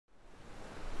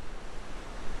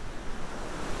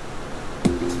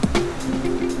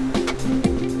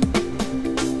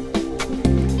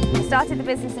started the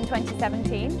business in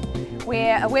 2017.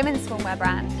 We're a women's swimwear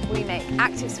brand. We make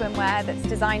active swimwear that's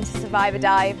designed to survive a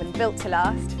dive and built to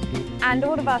last. And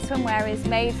all of our swimwear is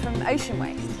made from ocean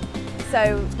waste.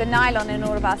 So the nylon in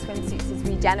all of our swimsuits is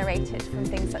regenerated from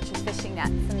things such as fishing nets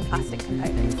and plastic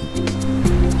components.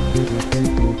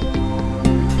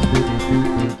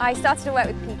 I started to work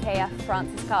with PKF,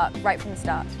 Francis Clark, right from the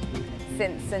start,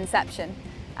 since inception.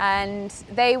 And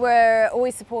they were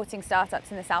always supporting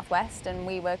startups in the Southwest, and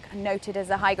we were noted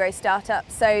as a high-growth startup,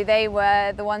 so they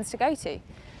were the ones to go to.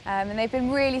 And they've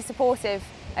been really supportive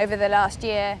over the last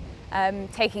year,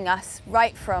 taking us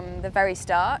right from the very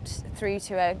start through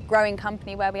to a growing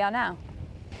company where we are now.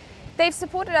 They've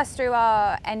supported us through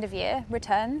our end-of-year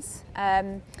returns,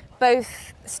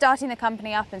 both starting the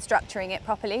company up and structuring it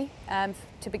properly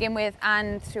to begin with,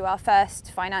 and through our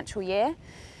first financial year.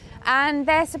 And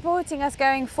they're supporting us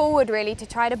going forward really to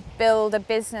try to build a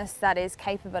business that is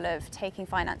capable of taking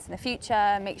finance in the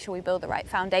future, make sure we build the right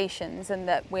foundations and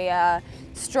that we are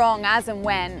strong as and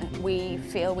when we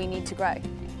feel we need to grow.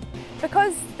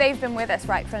 Because they've been with us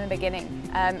right from the beginning,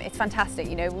 it's fantastic.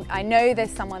 You know, I know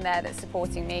there's someone there that's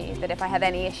supporting me, that if I have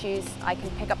any issues, I can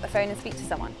pick up the phone and speak to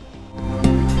someone.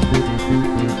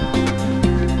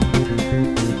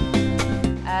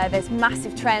 There's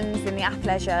massive trends in the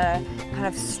athleisure, kind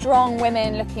of strong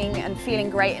women looking and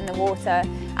feeling great in the water,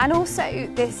 and also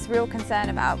this real concern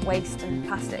about waste and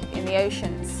plastic in the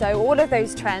oceans. So all of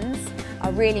those trends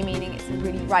are really meaning it's a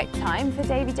really right time for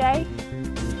Davy J.